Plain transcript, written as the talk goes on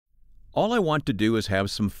All I want to do is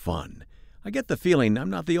have some fun. I get the feeling I'm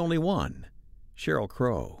not the only one. Sheryl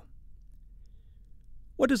Crow.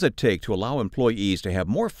 What does it take to allow employees to have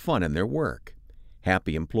more fun in their work?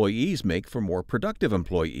 Happy employees make for more productive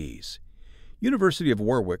employees. University of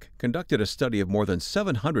Warwick conducted a study of more than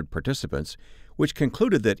 700 participants, which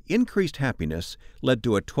concluded that increased happiness led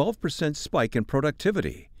to a 12% spike in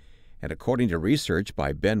productivity. And according to research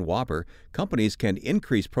by Ben Waber, companies can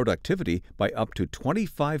increase productivity by up to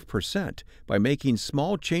 25% by making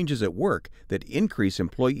small changes at work that increase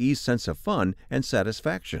employees' sense of fun and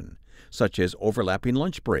satisfaction, such as overlapping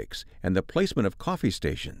lunch breaks and the placement of coffee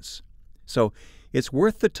stations. So, it's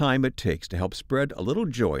worth the time it takes to help spread a little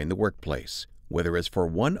joy in the workplace, whether it's for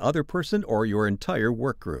one other person or your entire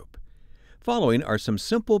work group. Following are some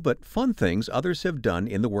simple but fun things others have done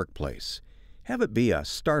in the workplace. Have it be a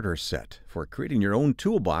starter set for creating your own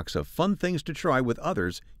toolbox of fun things to try with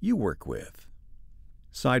others you work with.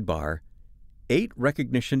 Sidebar: 8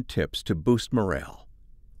 recognition tips to boost morale.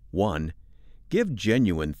 1. Give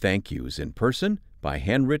genuine thank yous in person, by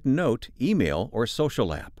handwritten note, email, or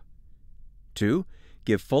social app. 2.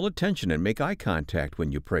 Give full attention and make eye contact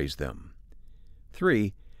when you praise them.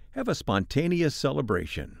 3. Have a spontaneous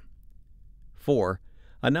celebration. 4.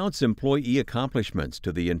 Announce employee accomplishments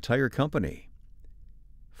to the entire company.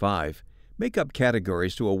 5. Make up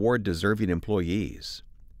categories to award deserving employees.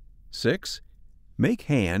 6. Make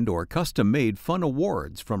hand or custom-made fun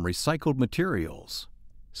awards from recycled materials.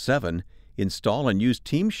 7. Install and use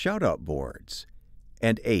team shout-out boards.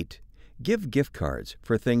 And 8. Give gift cards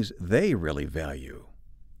for things they really value.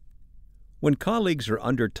 When colleagues are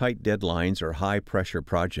under tight deadlines or high-pressure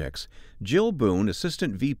projects, Jill Boone,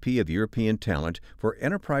 Assistant VP of European Talent for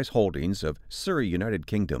Enterprise Holdings of Surrey, United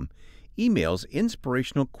Kingdom, emails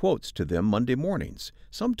inspirational quotes to them Monday mornings,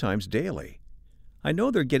 sometimes daily. I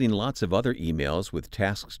know they're getting lots of other emails with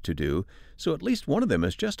tasks to do, so at least one of them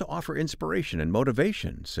is just to offer inspiration and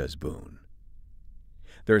motivation, says Boone.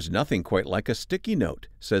 There's nothing quite like a sticky note,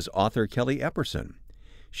 says author Kelly Epperson.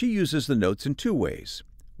 She uses the notes in 2 ways.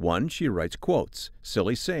 1, she writes quotes,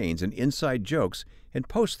 silly sayings, and inside jokes and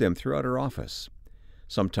posts them throughout her office.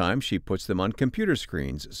 Sometimes she puts them on computer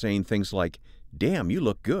screens, saying things like, "Damn, you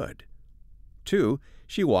look good." 2,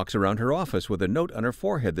 she walks around her office with a note on her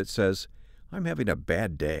forehead that says, "I'm having a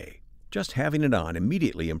bad day." Just having it on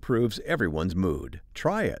immediately improves everyone's mood.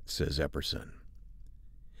 Try it, says Epperson.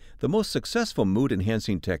 The most successful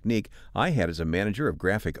mood-enhancing technique I had as a manager of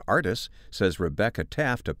graphic artists, says Rebecca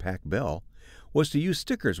Taft of Pac Bell, was to use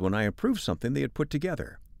stickers when I approved something they had put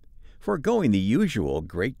together. Foregoing the usual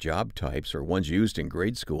great job types or ones used in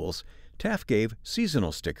grade schools, Taft gave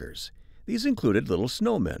seasonal stickers. These included little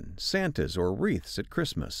snowmen, Santas or wreaths at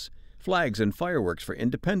Christmas, flags and fireworks for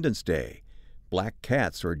Independence Day, black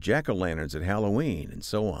cats or jack-o'-lanterns at Halloween, and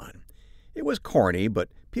so on. It was corny, but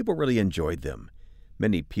people really enjoyed them.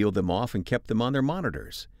 Many peeled them off and kept them on their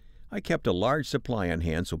monitors. I kept a large supply on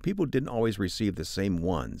hand so people didn't always receive the same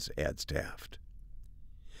ones, adds Taft.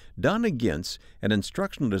 Donna Gintz, an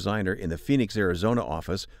instructional designer in the Phoenix, Arizona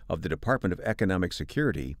office of the Department of Economic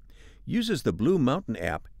Security, uses the Blue Mountain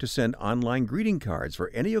app to send online greeting cards for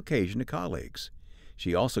any occasion to colleagues.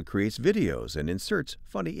 She also creates videos and inserts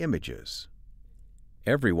funny images.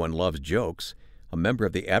 Everyone loves jokes. A member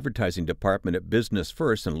of the advertising department at Business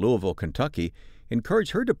First in Louisville, Kentucky,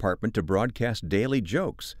 encouraged her department to broadcast daily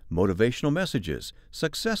jokes, motivational messages,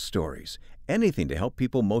 success stories, anything to help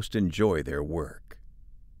people most enjoy their work.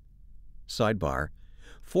 Sidebar: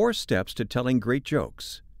 4 steps to telling great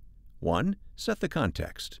jokes. 1. Set the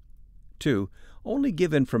context. 2. Only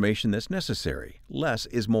give information that's necessary. Less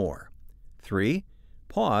is more. 3.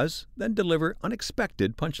 Pause, then deliver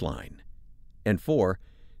unexpected punchline. And 4.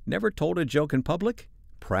 Never told a joke in public?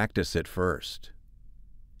 Practice it first.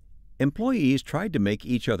 Employees tried to make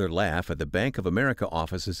each other laugh at the Bank of America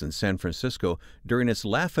offices in San Francisco during its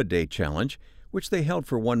Laugh-A-Day challenge, which they held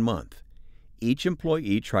for 1 month. Each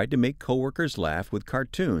employee tried to make coworkers laugh with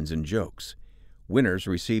cartoons and jokes. Winners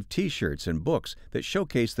received T-shirts and books that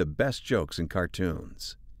showcase the best jokes and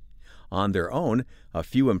cartoons. On their own, a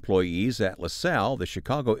few employees at LaSalle, the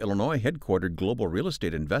Chicago, Illinois headquartered global real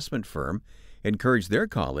estate investment firm, encouraged their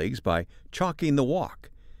colleagues by chalking the walk.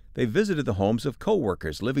 They visited the homes of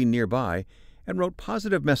coworkers living nearby and wrote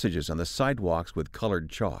positive messages on the sidewalks with colored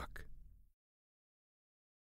chalk.